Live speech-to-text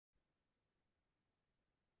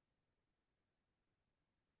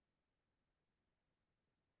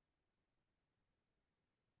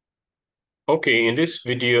Okay, in this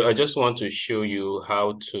video, I just want to show you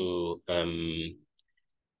how to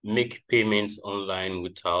make payments online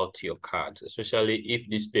without your card, especially if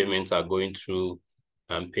these payments are going through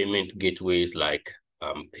payment gateways like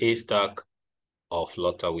Paystack or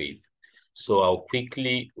Flutterwave. So I'll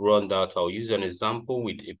quickly run that. I'll use an example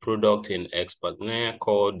with a product in Expatnaya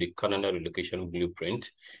called the Canada Relocation Blueprint.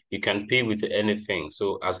 You can pay with anything.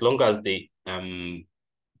 So as long as the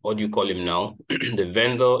what do you call him now? The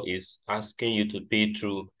vendor is asking you to pay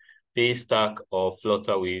through Paystack or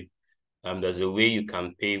Flutterwave. There's a way you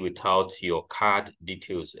can pay without your card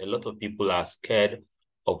details. A lot of people are scared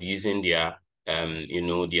of using their,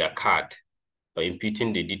 their card or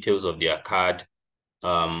inputting the details of their card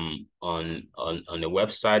on a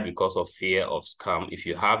website because of fear of scam. If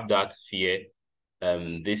you have that fear,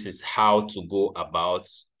 this is how to go about,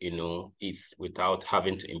 if without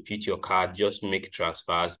having to input your card, just make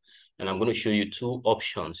transfers. And I'm going to show you two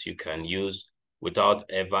options you can use without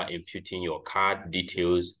ever imputing your card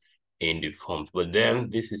details in the form. But then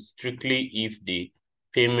this is strictly if the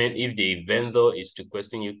vendor is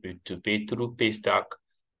requesting you to pay through Paystack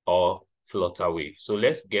or Flutterwave. So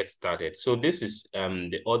let's get started. So this is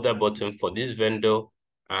the order button for this vendor,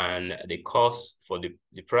 and the cost for the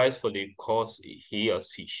price for the course he or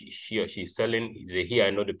she is selling is here. I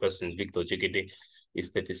know the person, Victor Jekete,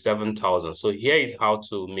 is 37,000. So here is how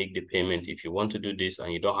to make the payment if you want to do this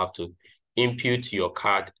and you don't have to input your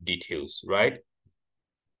card details, right?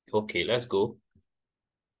 Okay, let's go.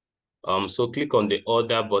 So click on the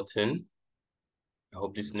order button. I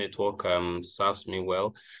hope this network serves me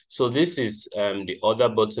well. So this is the order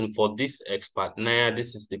button for this Expatnaya.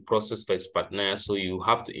 This is the process for Expatnaya. So you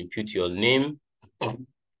have to input your name. I'm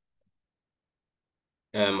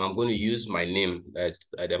going to use my name.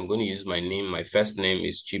 I'm going to use my name. My first name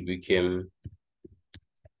is Chibukem.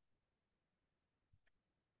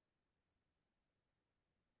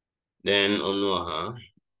 Then Onuaha.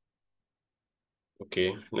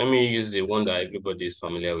 Okay, let me use the one that everybody is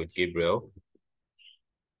familiar with, Gabriel.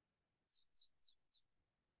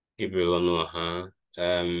 Gabriel Onuaha.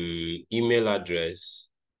 Email address,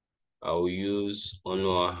 I'll use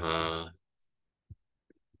Onuaha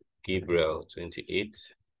Gabriel28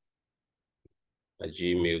 at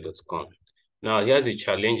gmail.com. Now, here's a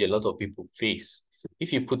challenge a lot of people face.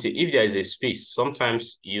 If there is a space,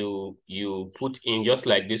 sometimes you put in just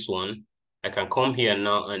like this one. I can come here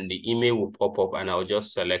now and the email will pop up and I'll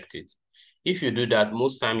just select it. If you do that,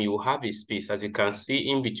 most time you will have a space. As you can see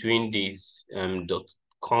in between these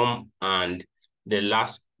 .com and the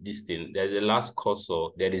last thing, there's a last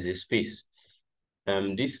cursor, there is a space.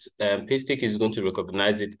 This Paystack is going to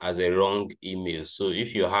recognize it as a wrong email. So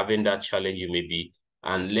if you're having that challenge, you may be,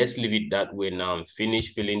 and let's leave it that way now and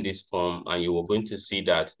finish filling this form, and you are going to see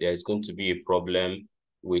that there's going to be a problem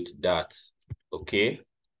with that. Okay.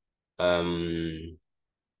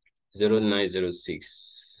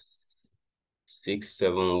 0906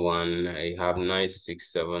 671. I have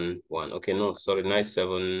 9671. Okay, no, sorry,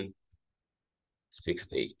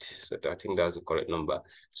 9768. So I think that's the correct number.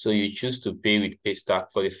 So you choose to pay with Paystack.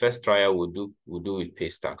 For the first trial, we'll do with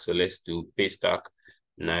Paystack. So let's do Paystack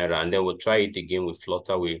Naira, and then we'll try it again with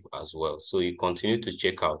Flutterwave as well. So you continue to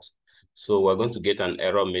check out. So we're going to get an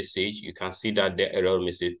error message. You can see that the error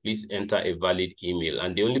message, please enter a valid email.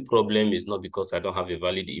 And the only problem is not because I don't have a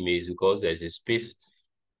valid email, it's because there's a space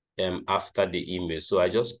after the email. So I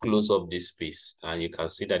just close up this space and you can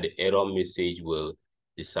see that the error message will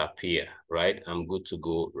disappear, right? I'm good to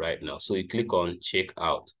go right now. So you click on check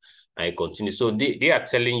out and you continue. So they are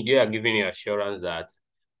giving you assurance that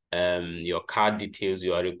your card details,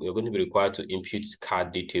 you're going to be required to input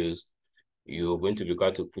card details. You're going to be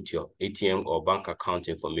required to put your ATM or bank account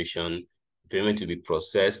information, payment to be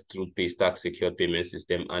processed through Paystack secure payment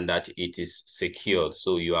system, and that it is secured.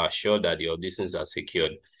 So you are sure that your distance are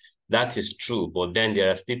secured. That is true, but then there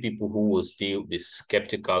are still people who will still be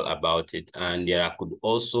skeptical about it, and there could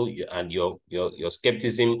also, and your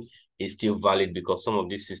skepticism is still valid because some of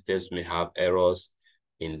these systems may have errors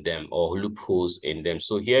in them or loopholes in them.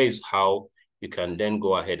 So here is how you can then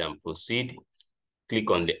go ahead and proceed. Click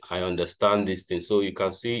on the I understand this thing. So you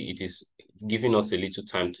can see it is giving us a little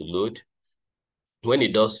time to load. When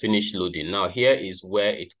it does finish loading, now here is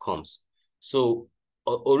where it comes. So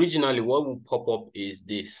originally what will pop up is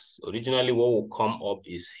this. Originally what will come up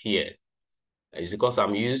is here. It's because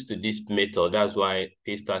I'm used to this method. That's why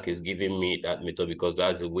Paystack is giving me that method, because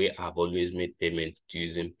that's the way I've always made payment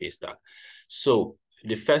using Paystack. So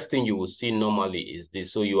the first thing you will see normally is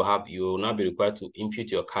this. So you will now be required to input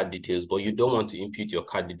your card details, but you don't want to input your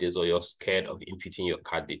card details or you're scared of inputting your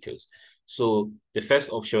card details. So the first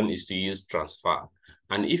option is to use transfer.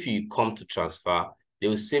 And if you come to transfer, they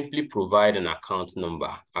will simply provide an account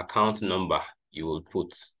number you will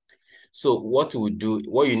put. So what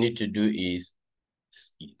you need to do is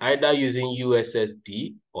either using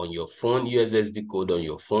USSD on your phone, USSD code on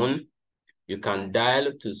your phone, you can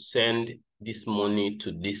dial to send this money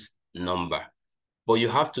to this number. But you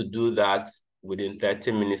have to do that within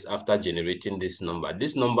 30 minutes after generating this number.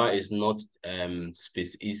 This number is not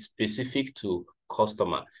specific to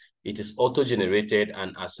customer. It is auto-generated,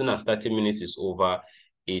 and as soon as 30 minutes is over,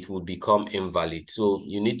 it will become invalid. So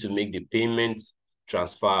you need to make the payment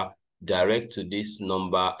transfer direct to this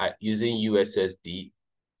number using USSD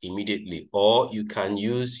immediately, or you can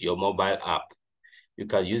use your mobile app. You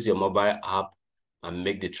can use your mobile app and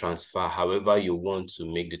make the transfer however you want to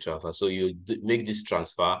make the transfer. So you make this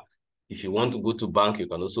transfer. If you want to go to bank, you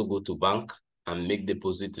can also go to bank and make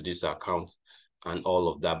deposit to this account and all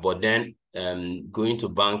of that. But then going to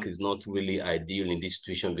bank is not really ideal in this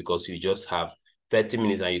situation because you just have 30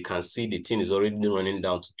 minutes and you can see the thing is already running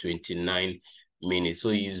down to 29 minutes. So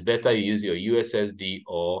it's better you use your USSD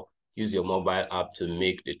or use your mobile app to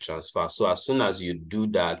make the transfer. So as soon as you do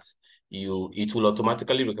that, it will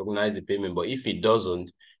automatically recognize the payment. But if it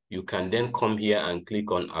doesn't, you can then come here and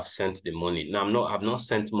click on I've sent the money. Now I've not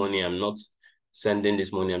sent money. I'm not sending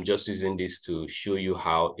this money. I'm just using this to show you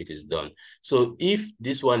how it is done. So if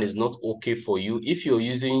this one is not okay for you, if you're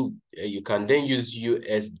using, you can then use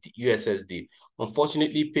USSD.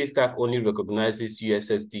 Unfortunately, Paystack only recognizes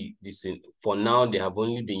USSD. For now, they have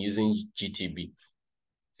only been using GTB.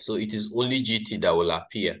 So it is only GT that will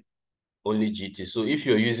appear. Only GT. So if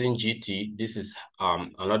you're using GT, this is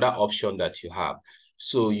another option that you have.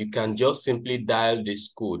 So you can just simply dial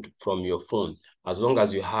this code from your phone. As long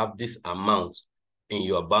as you have this amount in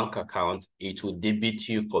your bank account, it will debit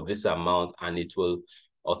you for this amount and it will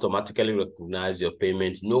automatically recognize your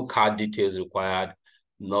payment. No card details required,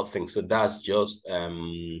 nothing. So that's just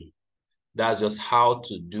how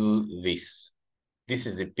to do this. This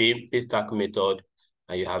is the Paystack method.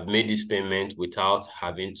 And you have made this payment without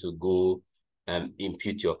having to go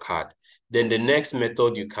input your card. Then the next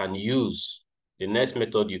method you can use,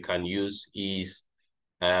 is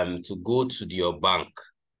to go to your bank.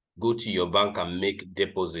 Go to your bank and make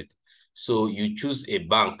deposit. So you choose a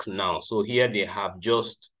bank now. So here they have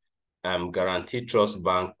just Guaranty Trust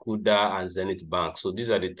Bank, Kuda, and Zenith Bank. So these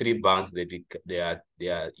are the three banks that they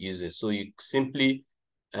are using. So you simply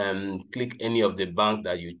click any of the bank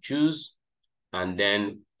that you choose, and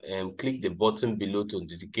then click the button below to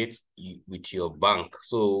authenticate with your bank.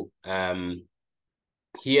 So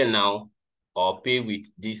here now, or pay with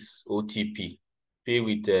this OTP, pay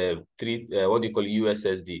with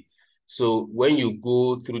USSD. So when you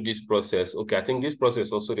go through this process, okay, I think this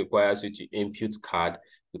process also requires you to input card,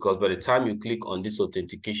 because by the time you click on this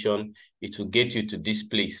authentication, it will get you to this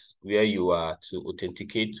place where you are to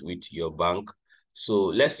authenticate with your bank. So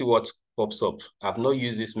let's see what pops up. I've not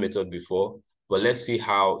used this method before, but let's see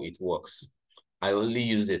how it works. I only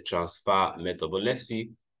use the transfer method, but let's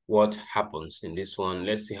see what happens in this one.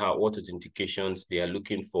 Let's see what authentications they are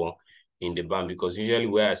looking for in the bank, because usually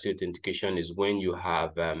where I see authentication is when you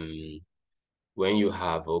have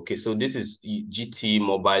okay, so this is GT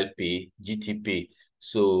Mobile Pay, GT Pay.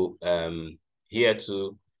 So here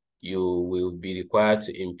too, you will be required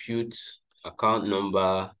to input account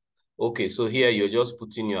number. Okay, so here you're just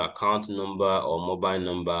putting your account number or mobile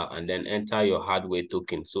number and then enter your hardware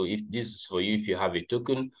token. So if this is for you, if you have a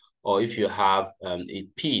token or if you have a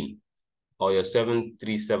PIN or your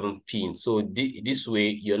 737 PIN. So this way,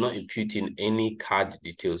 you're not imputing any card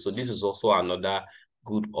details. So this is also another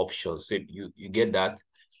good option. So you get that.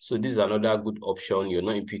 So this is another good option. You're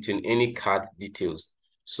not imputing any card details.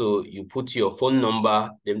 So you put your phone number,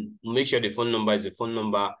 then make sure the phone number is a phone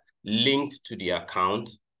number linked to the account.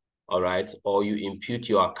 All right, or you input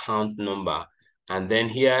your account number. And then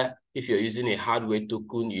here, if you're using a hardware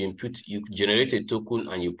token, you generate a token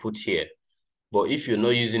and you put here. But if you're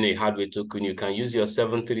not using a hardware token, you can use your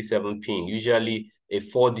 737 PIN, usually a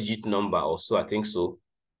 4-digit number or so, I think so.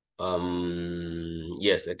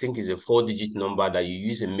 Yes, I think it's a 4-digit number that you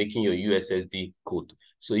use in making your USSD code.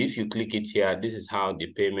 So if you click it here, this is how the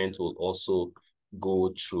payment will also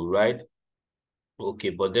go through, right?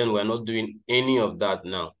 Okay, but then we're not doing any of that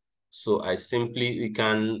now. So this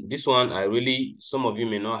one, some of you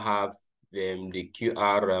may not have the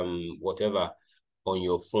QR, whatever on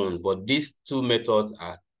your phone, but these two methods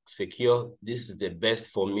are secure. This is the best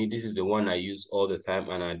for me. This is the one I use all the time,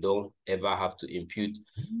 and I don't ever have to input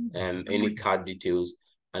any card details.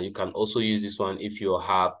 And you can also use this one if you're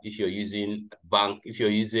using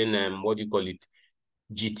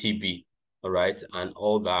GTB. all right, and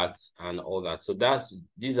all that. So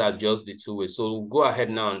these are just the two ways. So we'll go ahead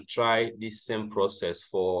now and try this same process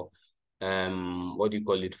for what do you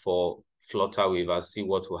call it, for Flutterwave, and see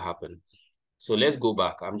what will happen. So let's go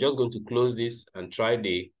back. I'm just going to close this and try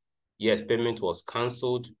yes, payment was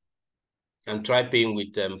cancelled, and try paying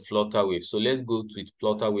with Flutterwave. So let's go with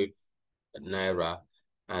Flutterwave Naira,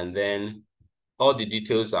 and then all the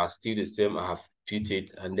details are still the same. I have put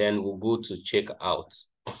it, and then we'll go to check out.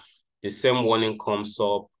 The same warning comes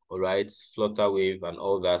up, all right, Flutterwave and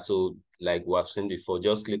all that. So like we have seen before,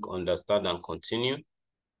 just click understand and continue.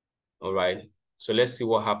 All right, so let's see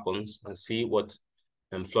what happens and see what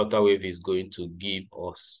Flutterwave is going to give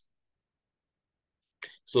us.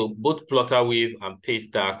 So both Flutterwave and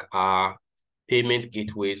Paystack are payment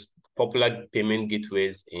gateways, popular payment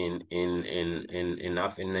gateways in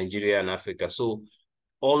Nigeria and Africa. So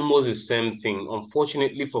almost the same thing.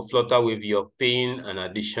 Unfortunately for Flutterwave, you're paying an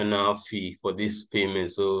additional fee for this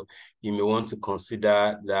payment. So you may want to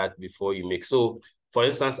consider that before you make. So for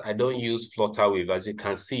instance, I don't use Flutterwave. As you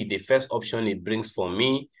can see, the first option it brings for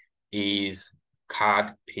me is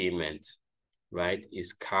card payment, right?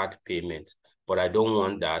 Is card payment. But I don't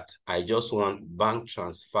want that. I just want bank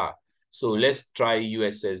transfer. So let's try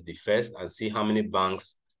USSD first and see how many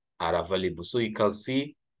banks are available. So you can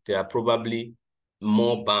see there are probably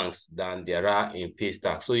more banks than there are in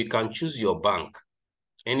Paystack. So you can choose your bank,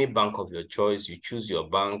 any bank of your choice. You choose your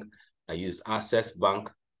bank. I use Access Bank.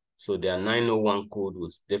 So their 901 code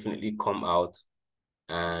will definitely come out.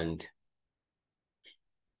 And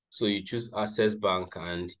so you choose Access Bank,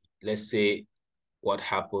 and let's say what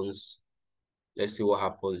happens. Let's see what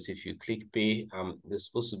happens if you click pay. There's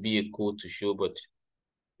supposed to be a code to show, but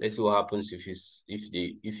let's see what happens if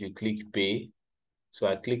you click pay. So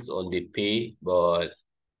I clicked on the pay, but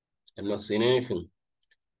I'm not seeing anything.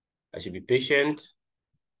 I should be patient.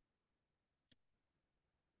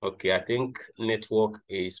 Okay, I think network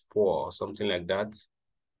is poor or something like that.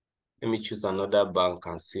 Let me choose another bank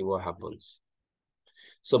and see what happens.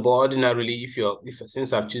 So, but ordinarily,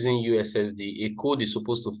 since I'm choosing USSD, a code is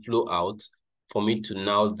supposed to flow out for me to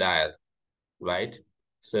now dial, right?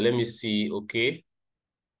 So let me see. Okay,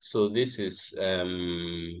 so this is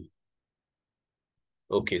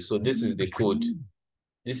okay. So this is the code.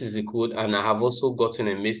 This is the code, and I have also gotten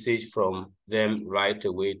a message from them right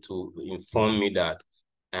away to inform me that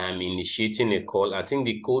I'm initiating a call. I think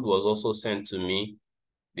the code was also sent to me.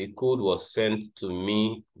 The code was sent to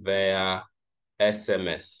me via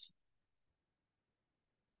SMS.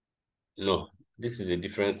 No, this is a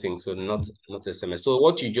different thing. So not SMS. So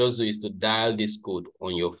what you just do is to dial this code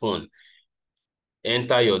on your phone.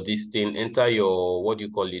 Enter your enter your, what do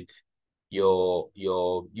you call it? Your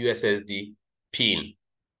USSD PIN,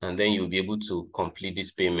 and then you'll be able to complete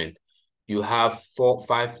this payment. You have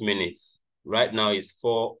 5 minutes. Right now it's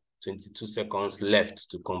 4:22 seconds left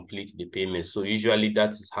to complete the payment. So usually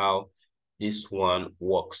that is how this one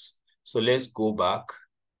works. So let's go back.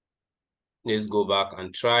 Let's go back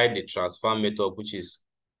and try the transfer method, which is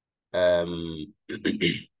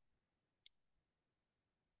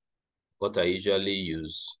what I usually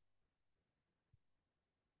use.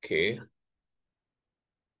 Okay.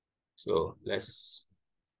 So let's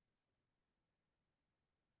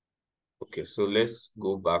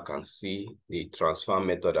go back and see the transfer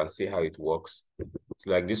method and see how it works. It's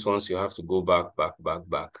like this ones, you have to go back.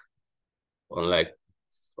 Unlike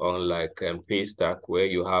Paystack, where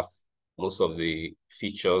you have most of the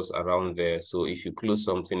features around there. So if you close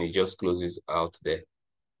something, it just closes out there.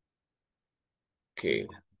 Okay.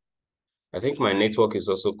 I think my network is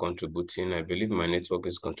also contributing. I believe my network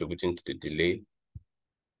is contributing to the delay.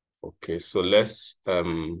 Okay, so let's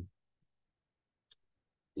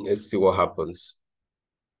see what happens.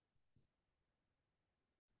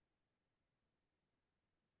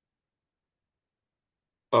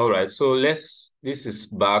 All right, so this is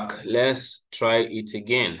back. Let's try it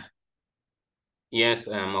again. Yes,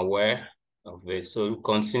 I'm aware of it. So we'll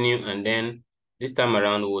continue, and then this time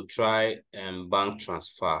around we'll try bank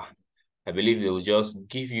transfer. I believe they will just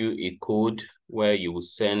give you a code where you will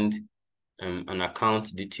send an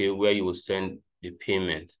account detail where you will send the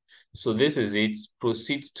payment. So this is it.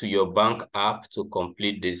 Proceed to your bank app to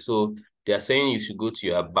complete this. So they are saying you should go to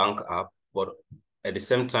your bank app, but at the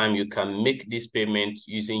same time, you can make this payment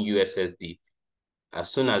using USSD. As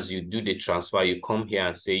soon as you do the transfer, you come here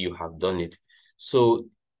and say you have done it. So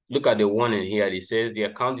look at the one in here. It says the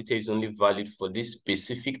account detail is only valid for this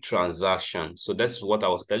specific transaction. So that's what I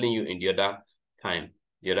was telling you in the other time.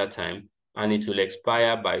 And it will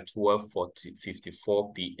expire by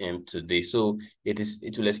 12:54 p.m. today. So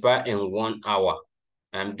it will expire in 1 hour.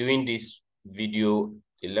 I'm doing this video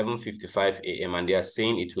 11:55 a.m. and they are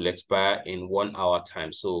saying it will expire in 1 hour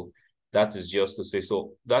time. So that is just to say,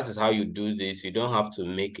 so that is how you do this. You don't have to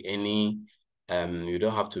make any you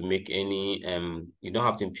don't have to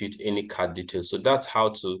input any card details. So that's how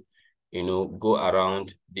to go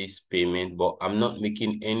around this payment. But I'm not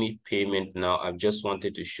making any payment now. I just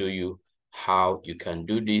wanted to show you how you can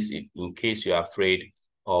do this in case you're afraid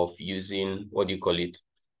of using, what do you call it,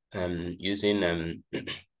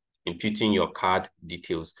 imputing your card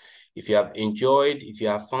details. If you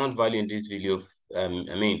have found value in this video,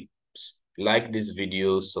 like this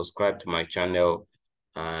video, subscribe to my channel,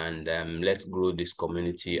 and let's grow this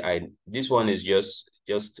community. This one is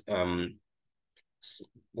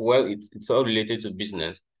well, it's all related to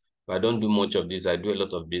business, but I don't do much of this. I do a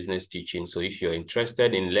lot of business teaching. So if you're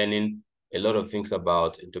interested in learning a lot of things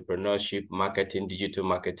about entrepreneurship, marketing, digital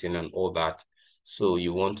marketing, and all that, so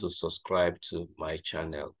you want to subscribe to my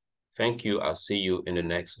channel. Thank you. I'll see you in the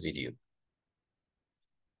next video.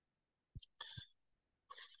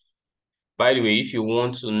 By the way, if you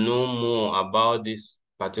want to know more about this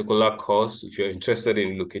particular course, if you're interested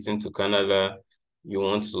in relocating to Canada, you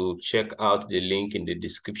want to check out the link in the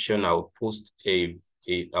description. I'll post a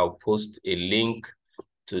link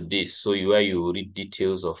to this, so where you will read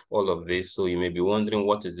details of all of this. So you may be wondering,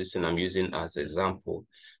 what is this, and I'm using as example.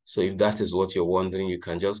 So if that is what you're wondering, you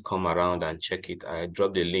can just come around and check it. I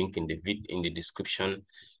dropped the link in the description.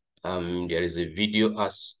 There is a video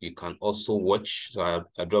as you can also watch. So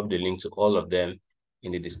I dropped the link to all of them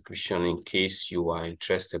in the description in case you are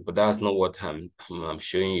interested. But that's not what I'm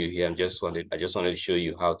showing you here. I just wanted to show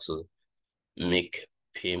you how to make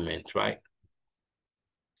payment, right?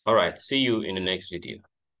 All right, see you in the next video.